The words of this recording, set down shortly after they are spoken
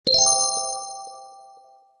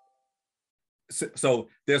So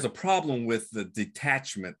there's a problem with the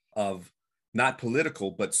detachment of not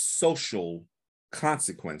political, but social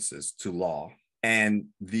consequences to law and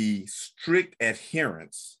the strict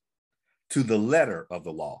adherence to the letter of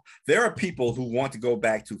the law. There are people who want to go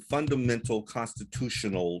back to fundamental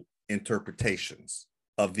constitutional interpretations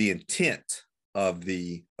of the intent of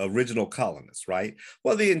the original colonists, right?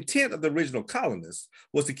 Well, the intent of the original colonists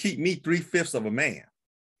was to keep me 3/5 of a man.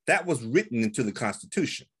 That was written into the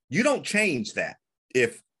Constitution. You don't change that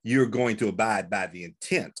if you're going to abide by the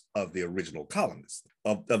intent of the original colonists,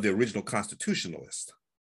 of the original constitutionalists,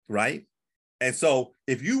 right? And so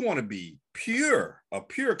if you want to be a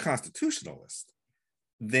pure constitutionalist,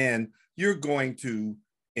 then you're going to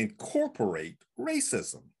incorporate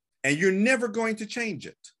racism and you're never going to change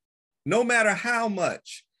it. No matter how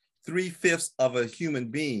much 3/5 of a human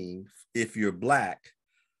being, if you're Black,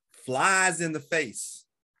 flies in the face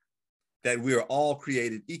that we are all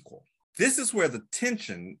created equal. This is where the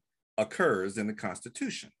tension occurs in the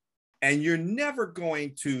Constitution. And you're never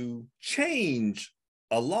going to change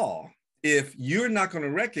a law if you're not going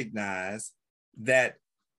to recognize that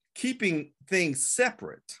keeping things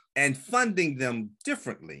separate and funding them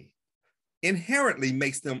differently inherently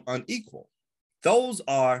makes them unequal. Those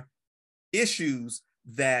are issues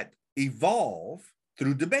that evolve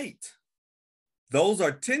through debate. Those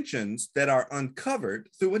are tensions that are uncovered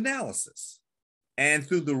through analysis and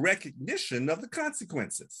through the recognition of the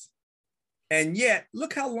consequences. And yet,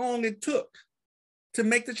 look how long it took to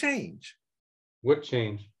make the change. What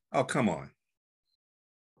change? Oh, come on.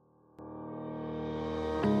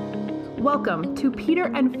 Welcome to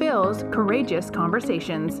Peter and Phil's Courageous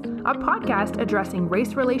Conversations, a podcast addressing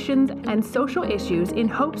race relations and social issues in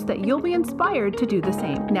hopes that you'll be inspired to do the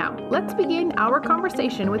same. Now, let's begin our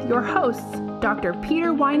conversation with your hosts, Dr.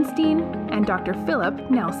 Peter Weinstein and Dr.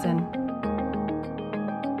 Philip Nelson.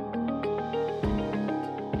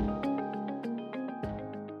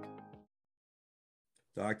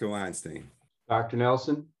 Dr. Weinstein. Dr.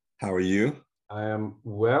 Nelson. How are you? I am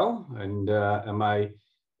well. And am I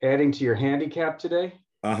adding to your handicap today?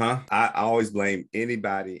 I always blame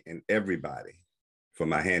anybody and everybody for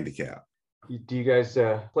my handicap. Do you guys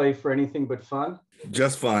play for anything but fun?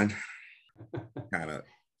 Just fun. Kind of.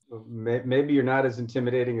 Maybe you're not as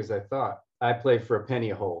intimidating as I thought. I play for a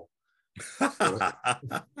penny a hole. I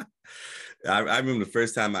remember the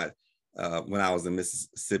first time when I was in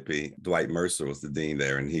Mississippi, Dwight Mercer was the dean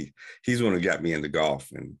there, and he's the one who got me into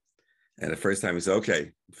golf. And the first time he said,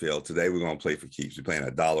 "Okay, Phil, today we're going to play for keeps. We're playing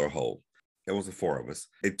 $1 a hole." It was the four of us.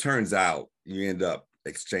 It turns out you end up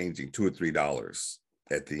exchanging $2 or $3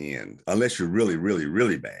 at the end, unless you're really, really,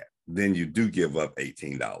 really bad. Then you do give up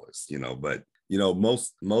 $18, But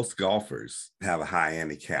most golfers have a high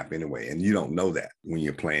handicap anyway, and you don't know that when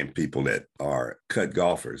you're playing people that are cut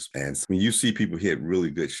golfers. And when you see people hit really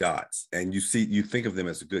good shots, and you think of them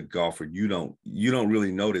as a good golfer, you don't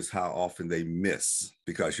really notice how often they miss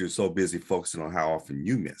because you're so busy focusing on how often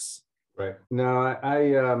you miss. Right. No,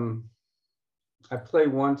 I play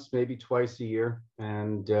once, maybe twice a year.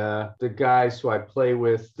 And the guys who I play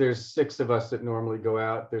with, there's 6 of us that normally go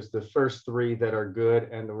out. There's the first 3 that are good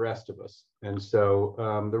and the rest of us. And so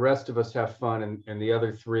the rest of us have fun and the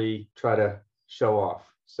other 3 try to show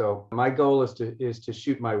off. So my goal is to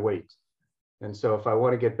shoot my weight. And so if I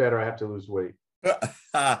want to get better, I have to lose weight.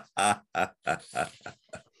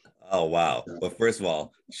 Oh, wow. Well, first of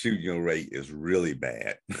all, shooting your weight is really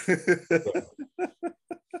bad.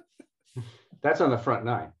 That's on the front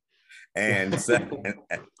 9. And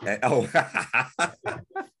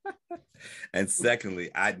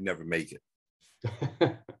secondly, I'd never make it.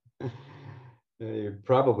 You'd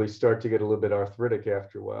probably start to get a little bit arthritic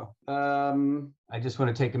after a while. I just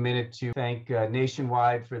want to take a minute to thank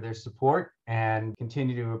Nationwide for their support and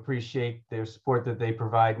continue to appreciate their support that they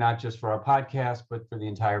provide, not just for our podcast, but for the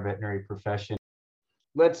entire veterinary profession.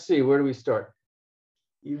 Let's see, where do we start?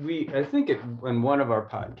 I think in one of our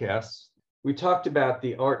podcasts, we talked about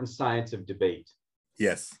the art and science of debate.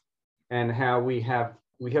 Yes. And how we have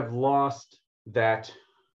lost that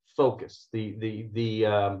focus, the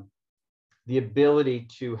ability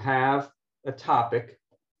to have a topic,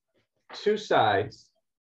 2 sides,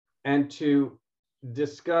 and to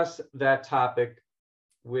discuss that topic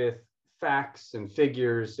with facts and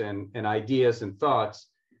figures and ideas and thoughts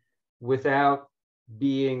without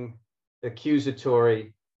being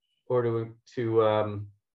accusatory or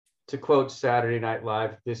to quote Saturday Night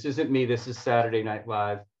Live, "This isn't me, this is Saturday Night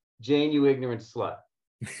Live. Jane, you ignorant slut."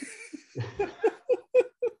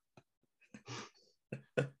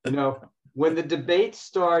 When the debate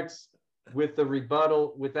starts with the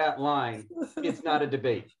rebuttal with that line, it's not a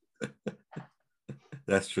debate.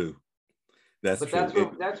 That's true. That's But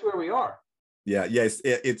true. that's where we are. Yeah.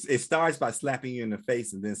 It starts by slapping you in the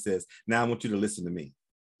face and then says, now I want you to listen to me.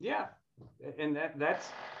 Yeah. And that's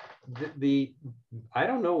the I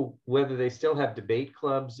don't know whether they still have debate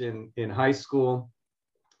clubs in high school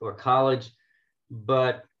or college,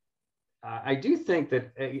 but I do think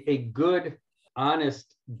that a good,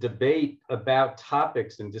 honest debate about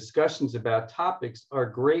topics and discussions about topics are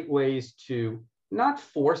great ways to not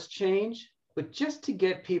force change, but just to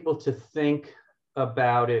get people to think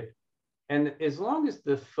about it. And as long as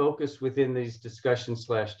the focus within these discussions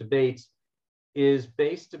 / debates is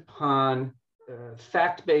based upon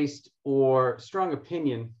fact-based or strong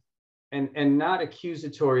opinion and not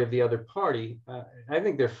accusatory of the other party, I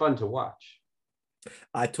think they're fun to watch.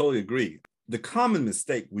 I totally agree. The common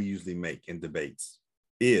mistake we usually make in debates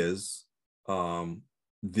is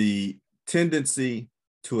the tendency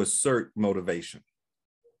to assert motivation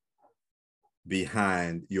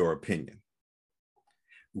behind your opinion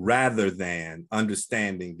rather than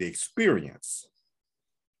understanding the experience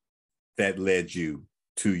that led you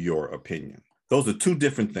to your opinion. Those are two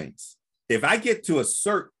different things. If I get to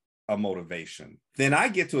assert a motivation, then I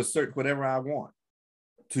get to assert whatever I want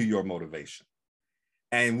to your motivation.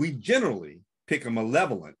 And we generally pick a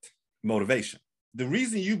malevolent motivation. The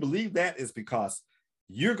reason you believe that is because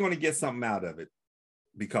you're going to get something out of it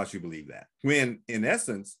because you believe that. When in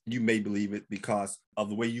essence, you may believe it because of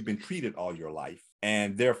the way you've been treated all your life.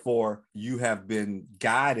 And therefore, you have been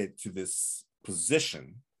guided to this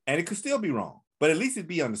position. And it could still be wrong, but at least it'd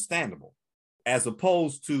be understandable, as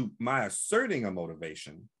opposed to my asserting a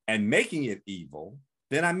motivation and making it evil,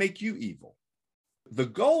 then I make you evil. The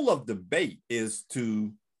goal of debate is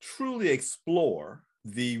to truly explore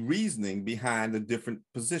the reasoning behind the different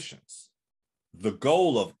positions. The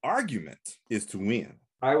goal of argument is to win.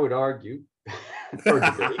 I would argue for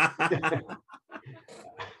debate.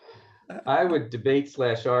 I would debate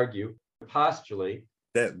 / argue, postulate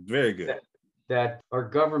That very good. That our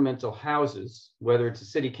governmental houses, whether it's a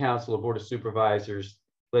city council, a board of supervisors,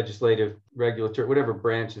 legislative, regulatory, whatever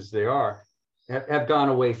branches they are, have gone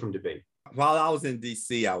away from debate. While I was in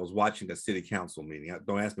DC, I was watching a city council meeting.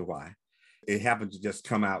 Don't ask me why. It happened to just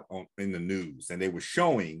come out in the news, and they were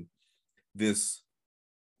showing this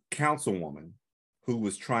councilwoman who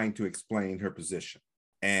was trying to explain her position.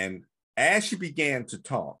 And as she began to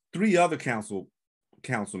talk, 3 other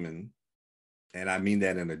councilmen, and I mean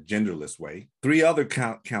that in a genderless way, 3 other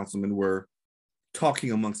councilmen were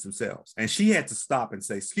talking amongst themselves. And she had to stop and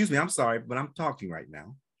say, excuse me, I'm sorry, but I'm talking right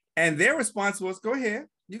now. And their response was, go ahead,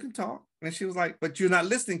 you can talk. And she was like, but you're not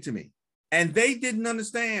listening to me. And they didn't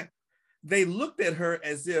understand. They looked at her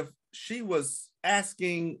as if she was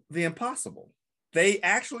asking the impossible. They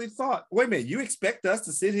actually thought, wait a minute, you expect us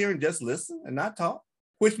to sit here and just listen and not talk?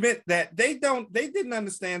 Which meant that they didn't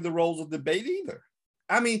understand the roles of debate either.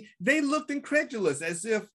 I mean, they looked incredulous as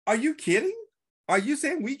if, are you kidding? Are you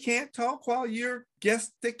saying we can't talk while you're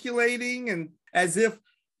gesticulating? And as if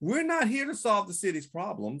we're not here to solve the city's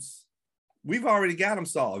problems. We've already got them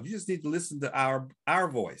solved. You just need to listen to our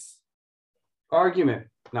voice. Argument,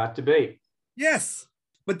 not debate. Yes,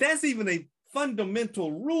 but that's even a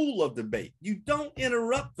fundamental rule of debate. You don't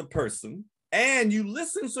interrupt the person and you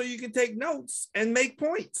listen so you can take notes and make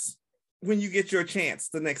points when you get your chance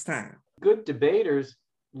the next time. Good debaters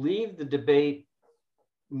leave the debate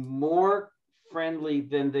more friendly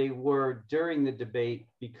than they were during the debate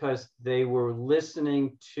because they were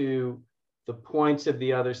listening to the points of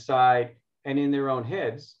the other side and in their own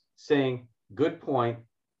heads saying, good point,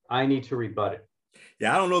 I need to rebut it.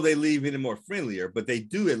 Yeah, I don't know if they leave any more friendlier, but they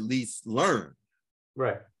do at least learn.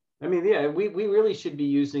 Right. I mean, yeah, we really should be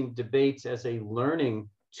using debates as a learning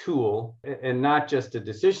tool and not just a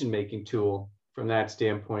decision-making tool from that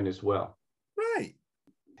standpoint as well. Right.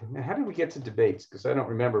 How did we get to debates? Because I don't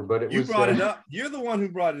remember, but you brought it up. You're the one who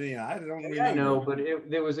brought it in. I don't remember. I know, but I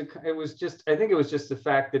think it was just the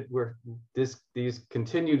fact that these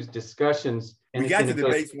continued discussions. And we got to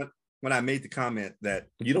debates when I made the comment that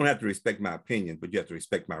you don't have to respect my opinion, but you have to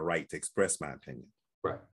respect my right to express my opinion.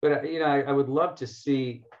 Right. But I would love to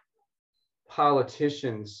see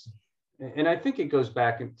politicians, and I think it goes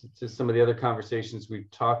back to some of the other conversations we've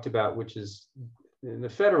talked about, which is in the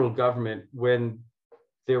federal government, when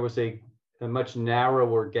there was a much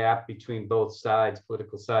narrower gap between both sides,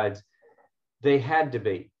 political sides, they had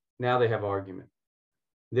debate. Now they have argument.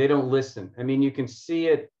 They don't listen. I mean, you can see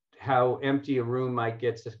it, how empty a room might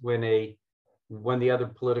get when the other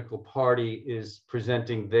political party is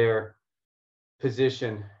presenting their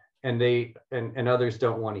position and others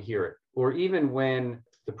don't want to hear it. Or even when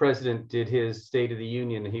the president did his State of the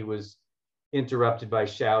Union, he was interrupted by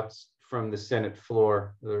shouts from the Senate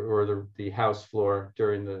floor or the House floor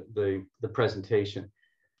during the presentation.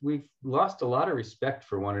 We've lost a lot of respect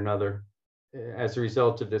for one another as a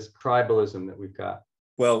result of this tribalism that we've got.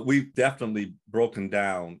 Well, we've definitely broken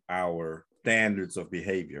down our standards of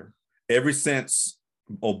behavior. Ever since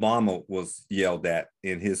Obama was yelled at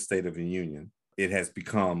in his State of the Union, it has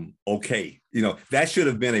become okay. You know, that should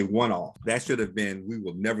have been a one-off. That should have been, we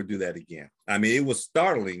will never do that again. I mean, it was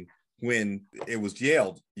startling when it was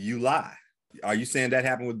yelled, "You lie." Are you saying that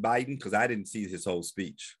happened with Biden? Because I didn't see his whole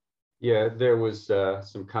speech. Yeah, there was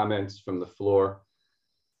some comments from the floor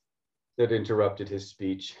that interrupted his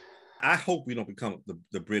speech. I hope we don't become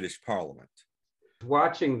the British Parliament.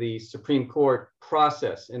 Watching the Supreme Court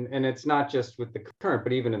process, and it's not just with the current,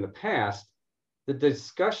 but even in the past, the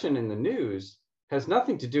discussion in the news has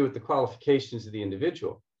nothing to do with the qualifications of the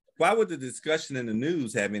individual. Why would the discussion in the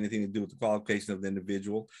news have anything to do with the qualifications of the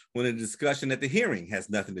individual when the discussion at the hearing has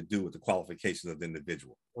nothing to do with the qualifications of the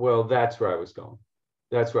individual? Well, that's where I was going.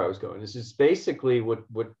 This is basically what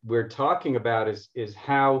we're talking about is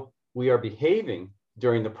how we are behaving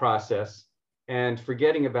during the process and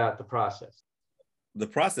forgetting about the process. The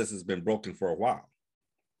process has been broken for a while.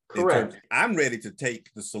 Correct. I'm ready to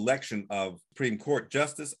take the selection of Supreme Court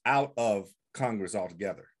justice out of Congress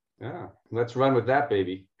altogether. Yeah, let's run with that,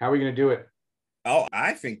 baby. How are we going to do it? Oh,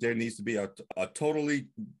 I think there needs to be a totally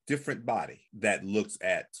different body that looks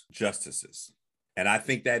at justices. And I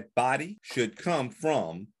think that body should come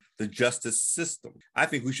from the justice system. I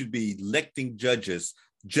think we should be electing judges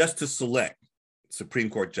just to select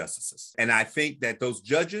Supreme Court justices. And I think that those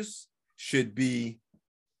judges should be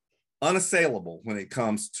unassailable when it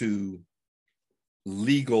comes to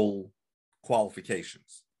legal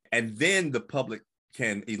qualifications. And then the public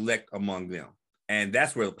can elect among them. And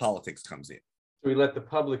that's where the politics comes in. So we let the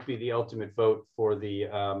public be the ultimate vote for the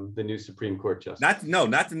new Supreme Court justice.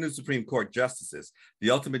 Not the new Supreme Court justices.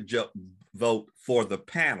 The ultimate vote for the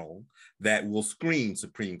panel that will screen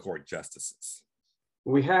Supreme Court justices.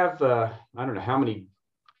 We have, I don't know how many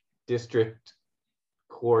district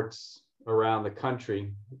courts around the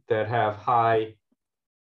country that have high,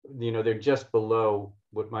 they're just below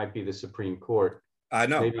what might be the Supreme Court. I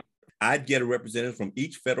know. I'd get a representative from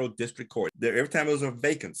each federal district court. Every time there was a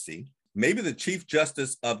vacancy, maybe the Chief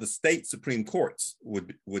Justice of the state Supreme Courts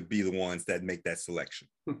would be the ones that make that selection.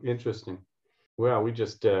 Interesting. Well, we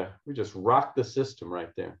just rocked the system right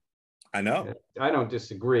there. I know. I don't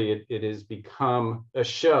disagree. It has become a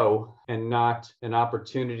show and not an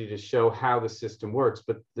opportunity to show how the system works.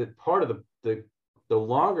 But the part of the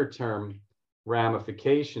longer term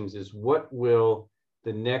ramifications is what will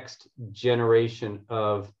the next generation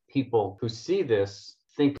of people who see this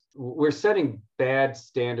think. We're setting bad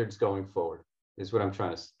standards going forward, is what I'm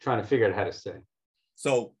trying to figure out how to say.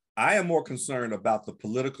 So I am more concerned about the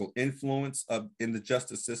political influence in the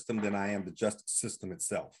justice system than I am the justice system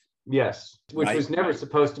itself. Yes, which was never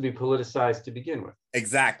supposed to be politicized to begin with.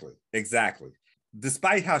 Exactly.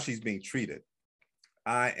 Despite how she's being treated,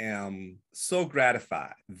 I am so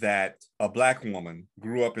gratified that a Black woman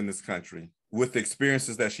grew up in this country with the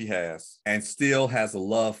experiences that she has and still has a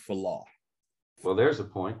love for law. Well, there's a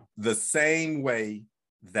point. The same way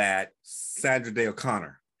that Sandra Day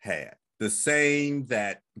O'Connor had, the same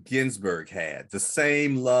that Ginsburg had, the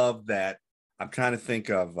same love that I'm trying to think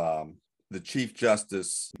of the Chief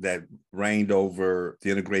Justice that reigned over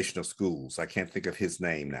the integration of schools. I can't think of his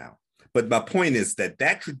name now. But my point is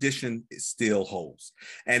that tradition still holds.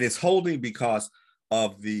 And it's holding because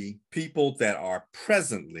of the people that are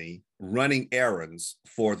presently running errands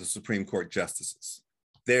for the Supreme Court justices.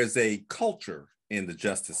 There's a culture in the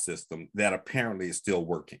justice system that apparently is still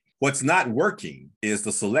working. What's not working is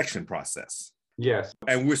the selection process. Yes.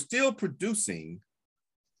 And we're still producing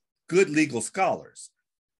good legal scholars,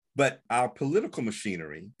 but our political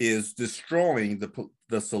machinery is destroying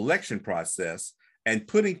the selection process and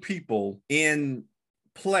putting people in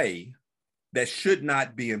play that should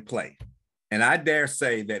not be in play. And I dare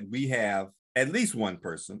say that we have at least one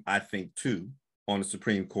person, I think two, on the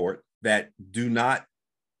Supreme Court that do not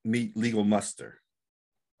meet legal muster.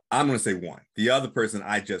 I'm going to say one. The other person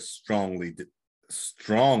I just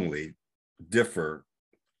strongly differ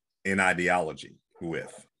in ideology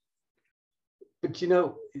with. But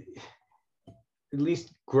at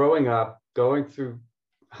least growing up, going through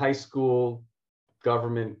high school,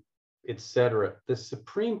 government, etc., the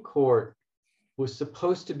Supreme Court was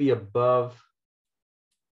supposed to be above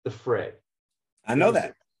the fray. I know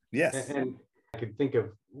that. Yes. And I could think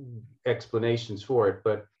of explanations for it,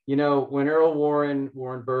 but when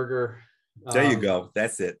Warren Burger. There you go.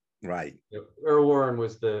 That's it. Right. Earl Warren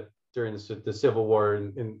was the during the Civil War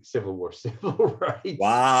and civil rights.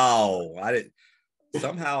 Wow. I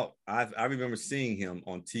remember seeing him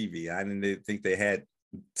on TV. I didn't think they had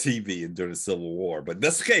TV during the Civil War, but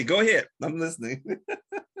that's okay. Go ahead. I'm listening.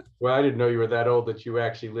 Well, I didn't know you were that old that you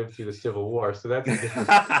actually lived through the Civil War. So that's a different.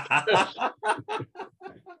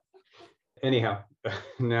 Anyhow,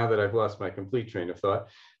 now that I've lost my complete train of thought,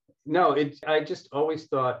 no, I just always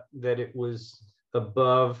thought that it was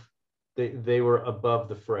above, they were above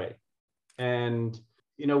the fray. And,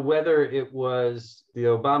 whether it was the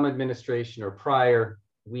Obama administration or prior,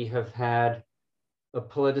 we have had a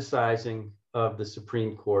politicizing of the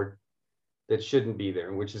Supreme Court that shouldn't be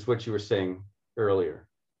there, which is what you were saying earlier,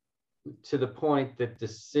 to the point that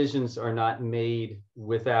decisions are not made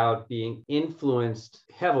without being influenced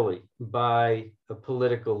heavily by a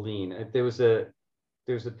political lean. There's a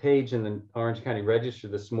page in the Orange County Register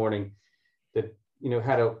this morning that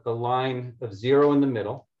had a line of 0 in the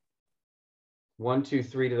middle, 1, 2,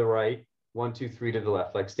 3 to the right, 1, 2, 3 to the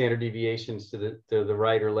left, like standard deviations to the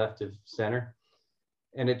right or left of center.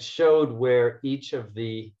 And it showed where each of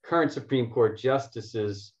the current Supreme Court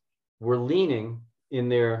justices were leaning in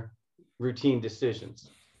their routine decisions.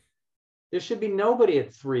 There should be nobody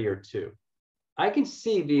at 3 or 2. I can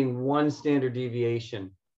see being 1 standard deviation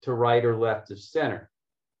to right or left of center,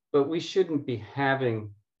 but we shouldn't be having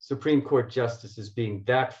Supreme Court justices being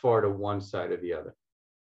that far to one side or the other,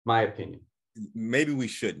 my opinion. Maybe we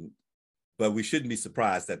shouldn't, but we shouldn't be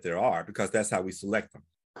surprised that there are, because that's how we select them.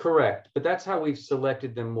 Correct, but that's how we've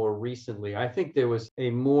selected them more recently. I think there was a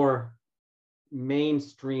more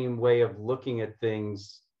mainstream way of looking at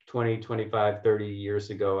things 20, 25, 30 years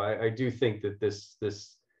ago. I do think that this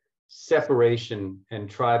separation and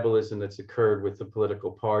tribalism that's occurred with the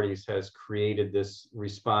political parties has created this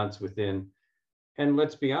response within. And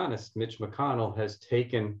let's be honest, Mitch McConnell has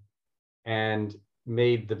taken and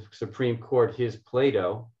made the Supreme Court his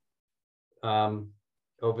Play-Doh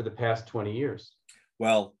over the past 20 years.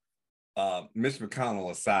 Well, Mitch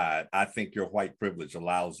McConnell aside, I think your white privilege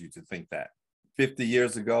allows you to think that. 50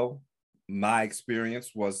 years ago, my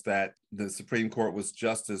experience was that the Supreme Court was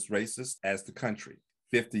just as racist as the country.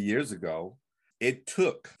 50 years ago, it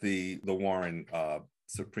took the Warren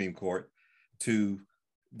Supreme Court to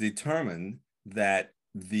determine that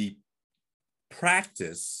the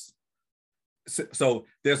practice, so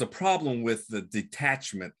there's a problem with the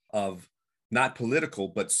detachment of not political,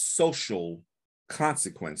 but social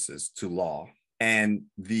consequences to law and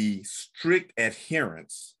the strict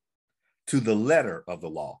adherence to the letter of the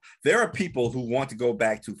law. There are people who want to go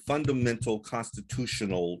back to fundamental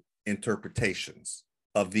constitutional interpretations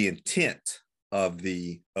of the intent of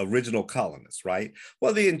the original colonists, right?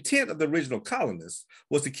 Well, the intent of the original colonists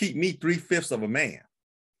was to keep me 3/5 of a man.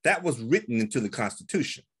 That was written into the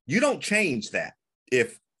Constitution. You don't change that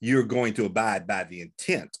if you're going to abide by the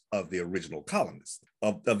intent of the original colonists,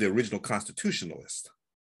 of the original constitutionalists,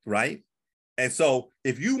 right? And so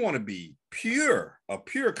if you want to be a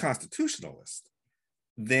pure constitutionalist,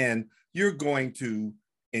 then you're going to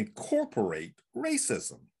incorporate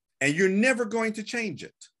racism, and you're never going to change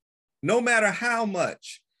it. No matter how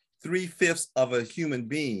much 3/5 of a human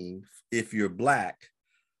being, if you're Black,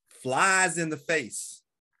 flies in the face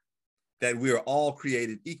that we are all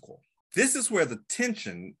created equal. This is where the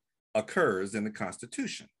tension occurs in the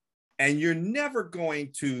Constitution. And you're never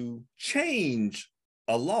going to change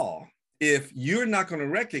a law if you're not going to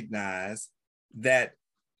recognize that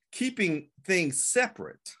keeping things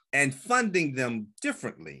separate and funding them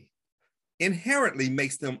differently inherently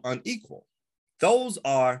makes them unequal. Those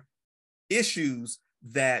are issues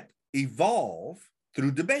that evolve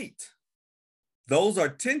through debate. Those are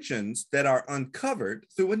tensions that are uncovered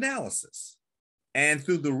through analysis and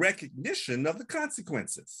through the recognition of the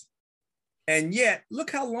consequences. And yet,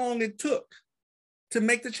 look how long it took to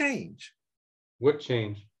make the change. What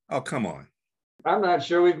change? Oh, come on. I'm not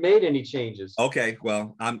sure we've made any changes. Okay,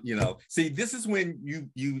 well, see, this is when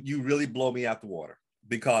you really blow me out the water,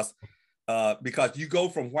 because you go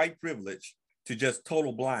from white privilege to just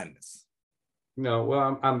total blindness. No,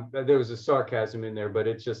 well, there was a sarcasm in there, but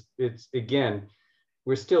it's again,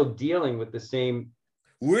 we're still dealing with the same.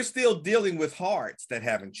 We're still dealing with hearts that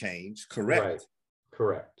haven't changed, correct? Right.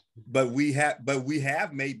 Correct. But we have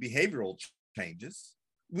made behavioral changes.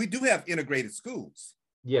 We do have integrated schools.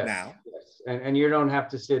 Yes. Now. Yes. And you don't have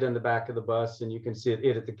to sit in the back of the bus, and you can sit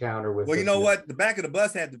at the counter with. Well, you know what? The back of the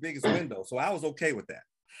bus had the biggest window, so I was okay with that.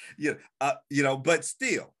 But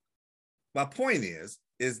still, my point is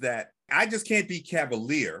that I just can't be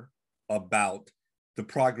cavalier about the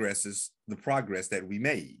progress that we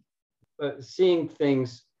made. Seeing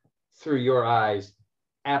things through your eyes,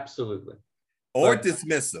 absolutely. or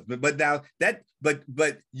dismissive.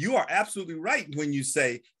 But you are absolutely right when you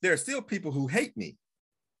say there are still people who hate me.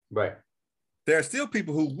 Right. There are still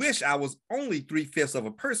people who wish I was only 3/5 of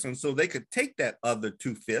a person so they could take that other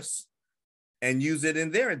 2/5 and use it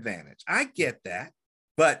in their advantage. I get that.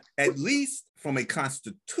 But at least from a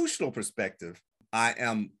constitutional perspective, I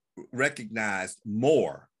am recognized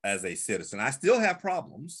more as a citizen. I still have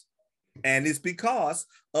problems, and it's because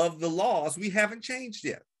of the laws we haven't changed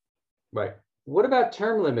yet. Right. What about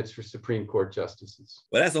term limits for Supreme Court justices?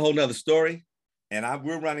 Well, that's a whole nother story, and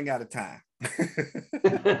we're running out of time.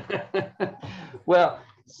 Well,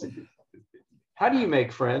 how do you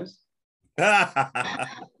make friends?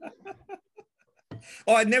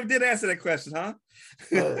 Oh, I never did answer that question, huh?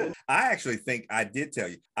 I actually think I did tell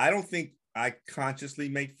you. I don't think I consciously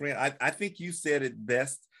make friends. I think you said it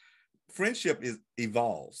best. Friendship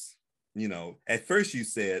evolves. You know, at first you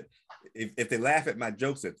said, if they laugh at my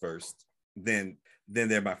jokes at first, then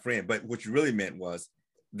they're my friend. But what you really meant was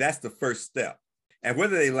that's the first step. And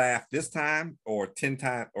whether they laugh this time or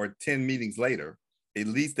 10 meetings later, at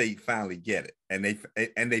least they finally get it. And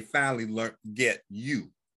they finally get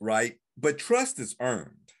you, right? But trust is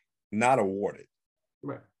earned, not awarded.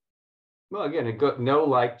 Right. Well, again, know,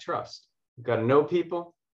 like, trust. You got to know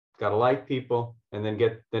people, got to like people, and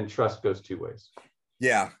then trust goes two ways.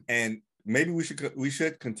 Yeah, and maybe we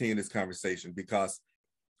should continue this conversation because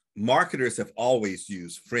marketers have always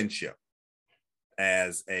used friendship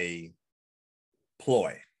as a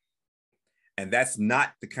ploy, and that's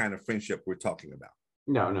not the kind of friendship we're talking about.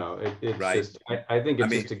 No, it's right. Just I think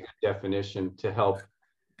it's just a good definition to help.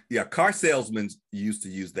 Yeah, car salesmen used to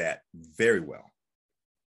use that very well.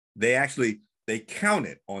 They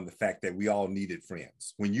counted on the fact that we all needed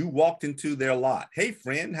friends. When you walked into their lot, hey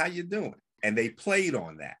friend, how you doing? And they played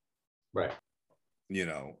on that. Right. You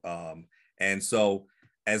know, and so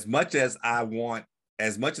as much as I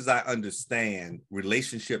understand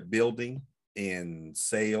relationship building in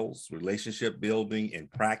sales, relationship building in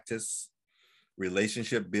practice,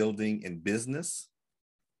 relationship building in business,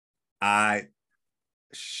 I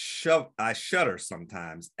shudder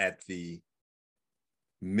sometimes at the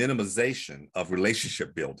minimization of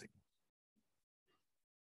relationship building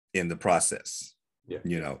in the process. Yeah.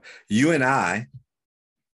 You know, you and I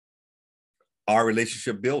are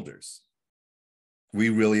relationship builders. We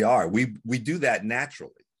really are. We do that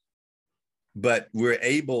naturally, but we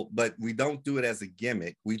don't do it as a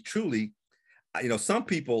gimmick. We truly, you know, some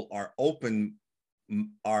people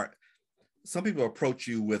approach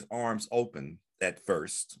you with arms open at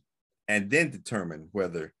first and then determine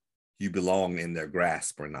whether you belong in their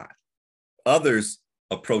grasp or not. Others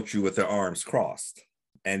approach you with their arms crossed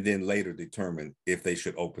and then later determine if they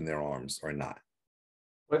should open their arms or not.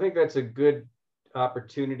 I think that's a good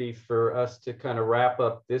opportunity for us to kind of wrap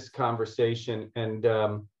up this conversation. And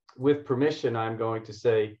with permission, I'm going to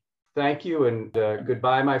say thank you and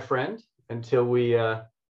goodbye, my friend, until we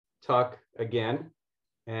talk again,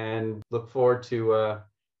 and look forward to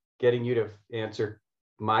getting you to answer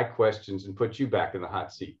my questions and put you back in the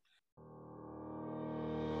hot seat.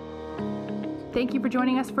 Thank you for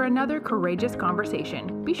joining us for another courageous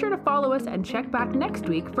conversation. Be sure to follow us and check back next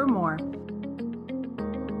week for more.